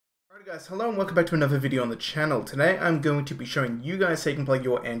Alright guys, hello and welcome back to another video on the channel. Today I'm going to be showing you guys how you can play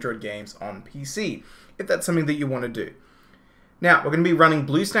your Android games on PC, if that's something that you want to do. Now, we're going to be running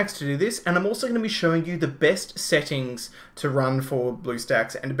Bluestacks to do this, and I'm also going to be showing you the best settings to run for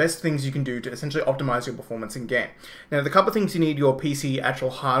Bluestacks and the best things you can do to essentially optimize your performance in game. Now, the couple of things you need your PC actual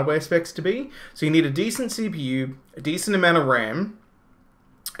hardware specs to be. So you need a decent CPU, a decent amount of RAM,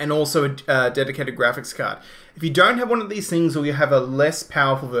 and also a dedicated graphics card. If you don't have one of these things, or you have a less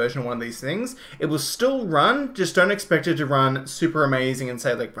powerful version of one of these things, it will still run, just don't expect it to run super amazing and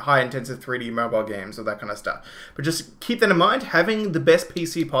say like high intensive 3D mobile games or that kind of stuff. But just keep that in mind, having the best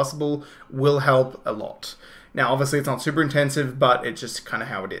PC possible will help a lot. Now, obviously it's not super intensive, but it's just kind of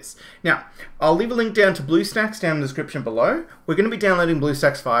how it is. Now, I'll leave a link down to Bluestacks down in the description below. We're going to be downloading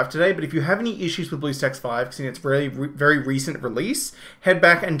Bluestacks 5 today, but if you have any issues with Bluestacks 5, because it's very recent release, head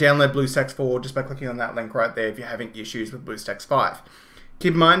back and download Bluestacks 4 just by clicking on that link right there if you're having issues with Bluestacks 5.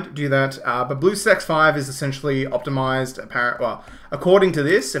 Keep in mind, do that, but Bluestacks 5 is essentially optimized, according to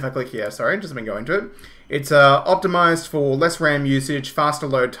this, if I click here, sorry, just let me go into it, it's optimized for less RAM usage, faster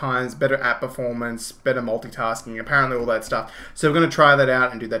load times, better app performance, better multitasking, apparently all that stuff. So we're going to try that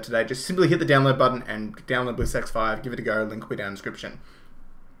out and do that today. Just simply hit the download button and download Bluestacks 5, give it a go, link will be down in the description.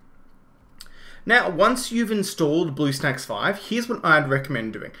 Now, once you've installed Bluestacks 5, here's what I'd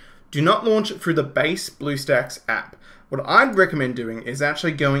recommend doing. Do not launch it through the base Bluestacks app. What I'd recommend doing is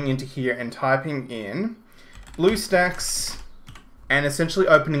actually going into here and typing in Bluestacks and essentially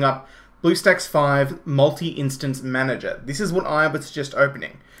opening up Bluestacks 5 Multi-Instance Manager. This is what I would suggest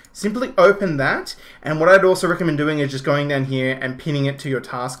opening. Simply open that, and what I'd also recommend doing is just going down here and pinning it to your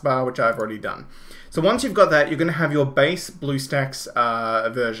taskbar, which I've already done. So once you've got that, you're going to have your base Bluestacks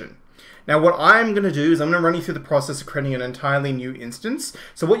version. Now what I'm going to do is I'm going to run you through the process of creating an entirely new instance.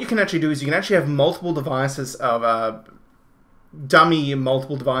 So what you can actually do is you can actually have multiple devices of dummy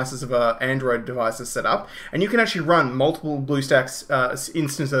multiple devices of Android devices set up, and you can actually run multiple Bluestacks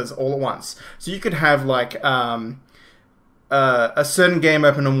instances all at once. So you could have like a certain game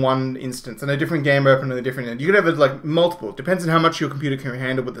open in one instance and a different game open in a different. You could have it like multiple. Depends on how much your computer can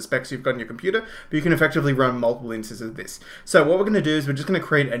handle with the specs you've got in your computer, but you can effectively run multiple instances of this. So what we're going to do is we're just going to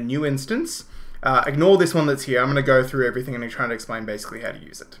create a new instance. Ignore this one that's here. I'm going to go through everything and try to explain basically how to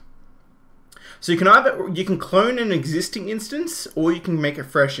use it. So you can clone an existing instance, or you can make a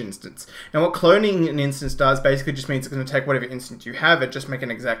fresh instance. Now what cloning an instance does basically just means it's going to take whatever instance you have, just make an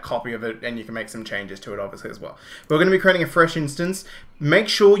exact copy of it, and you can make some changes to it obviously as well. But we're going to be creating a fresh instance. Make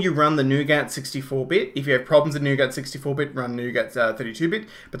sure you run the Nougat 64-bit. If you have problems with Nougat 64-bit, run Nougat 32-bit.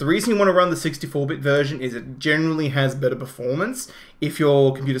 But the reason you want to run the 64-bit version is it generally has better performance if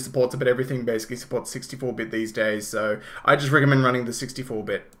your computer supports it, but everything basically supports 64-bit these days, so I just recommend running the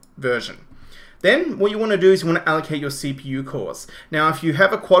 64-bit version. Then what you want to do is you want to allocate your CPU cores. Now if you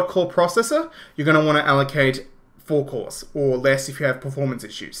have a quad-core processor, you're going to want to allocate 4 cores, or less if you have performance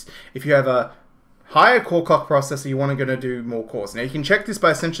issues. If you have a higher core clock processor, you want to do more cores. Now you can check this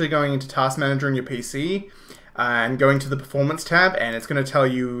by essentially going into Task Manager in your PC and going to the Performance tab, and it's going to tell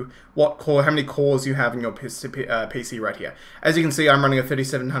you how many cores you have in your PC right here. As you can see, I'm running a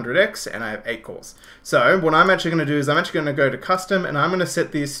 3700X and I have 8 cores. So what I'm actually going to do is I'm actually going to go to Custom, and I'm going to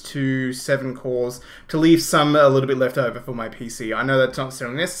set this to 7 cores to leave a little bit left over for my PC. I know that's not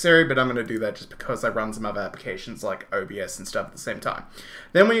necessarily necessary, but I'm going to do that just because I run some other applications like OBS and stuff at the same time.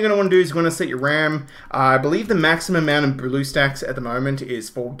 Then what you're going to want to do is you're going to set your RAM. I believe the maximum amount of Bluestacks at the moment is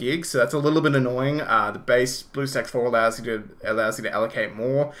 4 gigs, so that's a little bit annoying. The base Bluestacks 4 allows you to allocate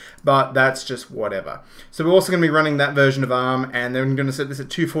more, but that's just whatever. So we're also going to be running that version of ARM, and then we're going to set this at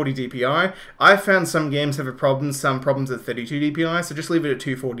 240 DPI. I found some games have some problems at 32 DPI, so just leave it at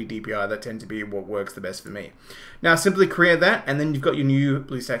 240 DPI. That tends to be what works the best for me. Now simply create that, and then you've got your new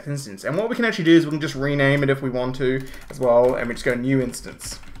Bluestacks instance. And what we can actually do is we can just rename it if we want to as well, and we just go new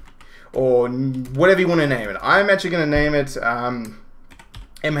instance, or whatever you want to name it. I'm actually going to name it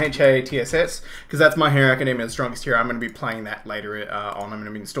MHA-TSS, because that's my Hero Academia, the strongest hero. I'm going to be playing that later on. I'm going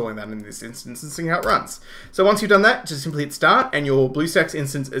to be installing that in this instance and seeing how it runs. So once you've done that, just simply hit start, and your Bluestacks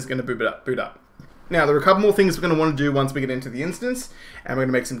instance is going to boot up. Now, there are a couple more things we're going to want to do once we get into the instance, and we're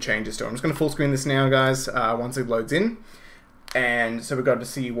going to make some changes to it. I'm just going to full screen this now, guys, once it loads in. And so we've got to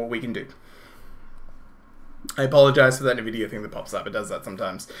see what we can do. I apologize for that NVIDIA thing that pops up. It does that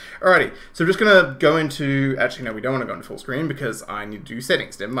sometimes. Alrighty, so we're just going to go into... Actually, no, we don't want to go into full screen because I need to do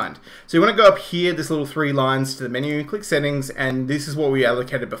settings. Never mind. So you want to go up here, this little 3 lines to the menu, click settings, and this is what we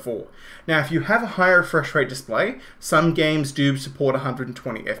allocated before. Now, if you have a higher refresh rate display, some games do support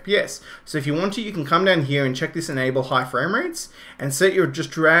 120 FPS. So if you want to, you can come down here and check this enable high frame rates and set your...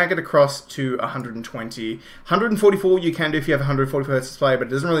 Just drag it across to 120. 144 you can do if you have a 144 Hz display, but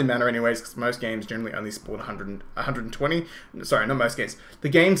it doesn't really matter anyways because most games generally only support 120. Sorry, not most games.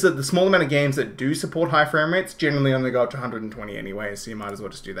 The small amount of games that do support high frame rates generally only go up to 120 anyway, so you might as well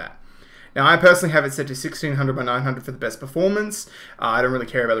just do that. Now, I personally have it set to 1600 by 900 for the best performance. I don't really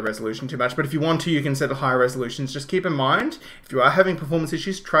care about the resolution too much, but if you want to, you can set higher resolutions. Just keep in mind, if you are having performance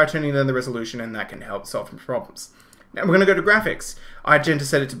issues, try turning down the resolution, and that can help solve some problems. Now we're going to go to graphics. I tend to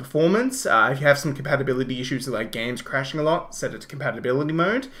set it to performance. If you have some compatibility issues like games crashing a lot, set it to compatibility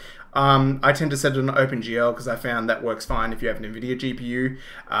mode. I tend to set it on OpenGL because I found that works fine if you have an NVIDIA GPU.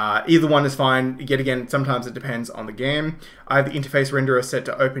 Either one is fine. Yet again, sometimes it depends on the game. I have the interface renderer set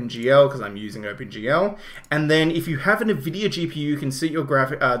to OpenGL because I'm using OpenGL. And then if you have an NVIDIA GPU, you can set your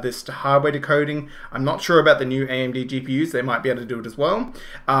this to hardware decoding. I'm not sure about the new AMD GPUs. They might be able to do it as well.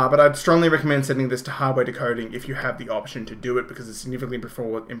 But I'd strongly recommend setting this to hardware decoding if you have the option to do it because it significantly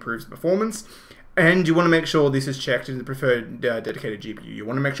improves performance. And you want to make sure this is checked in the preferred dedicated GPU. You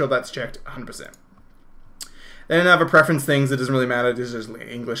want to make sure that's checked 100%. Then other preference things, it doesn't really matter. This is just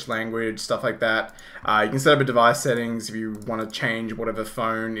English language, stuff like that. You can set up a device settings if you want to change whatever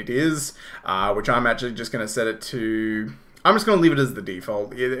phone it is, which I'm actually just going to set it to... I'm just going to leave it as the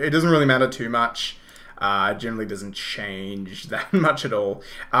default. It doesn't really matter too much. Generally doesn't change that much at all.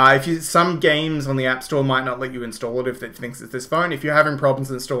 Some games on the App Store might not let you install it if it thinks it's this phone. If you're having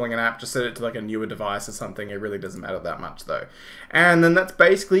problems installing an app, just set it to like a newer device or something. It really doesn't matter that much though. And then that's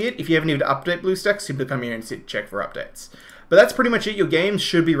basically it. If you ever need to update BlueStacks, simply come here and check for updates. But that's pretty much it. Your games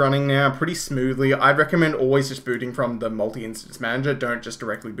should be running now pretty smoothly. I'd recommend always just booting from the multi-instance manager. Don't just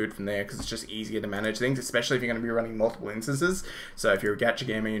directly boot from there because it's just easier to manage things, especially if you're going to be running multiple instances. So if you're a gacha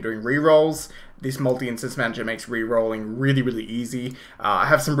gamer and you're doing rerolls, this multi-instance manager makes rerolling really, really easy. I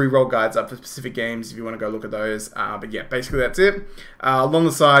have some reroll guides up for specific games if you want to go look at those. But yeah, basically that's it. Along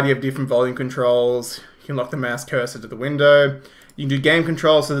the side, you have different volume controls. You can lock the mouse cursor to the window. You can do game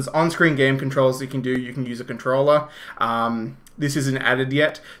controls, so there's on-screen game controls you can do. You can use a controller. This isn't added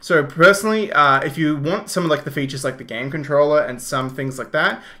yet. So personally, if you want some of like the features like the game controller and some things like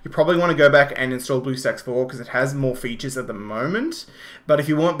that, you probably want to go back and install BlueStacks 4 because it has more features at the moment. But if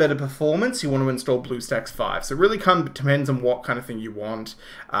you want better performance, you want to install BlueStacks 5. So it really depends on what kind of thing you want.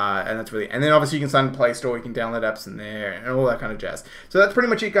 And then obviously you can sign the Play Store, you can download apps in there and all that kind of jazz. So that's pretty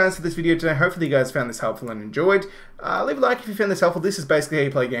much it guys for this video today. Hopefully you guys found this helpful and enjoyed. Leave a like if you found this helpful. This is basically how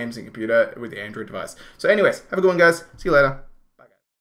you play games on your computer with the Android device. So anyways, have a good one guys. See you later.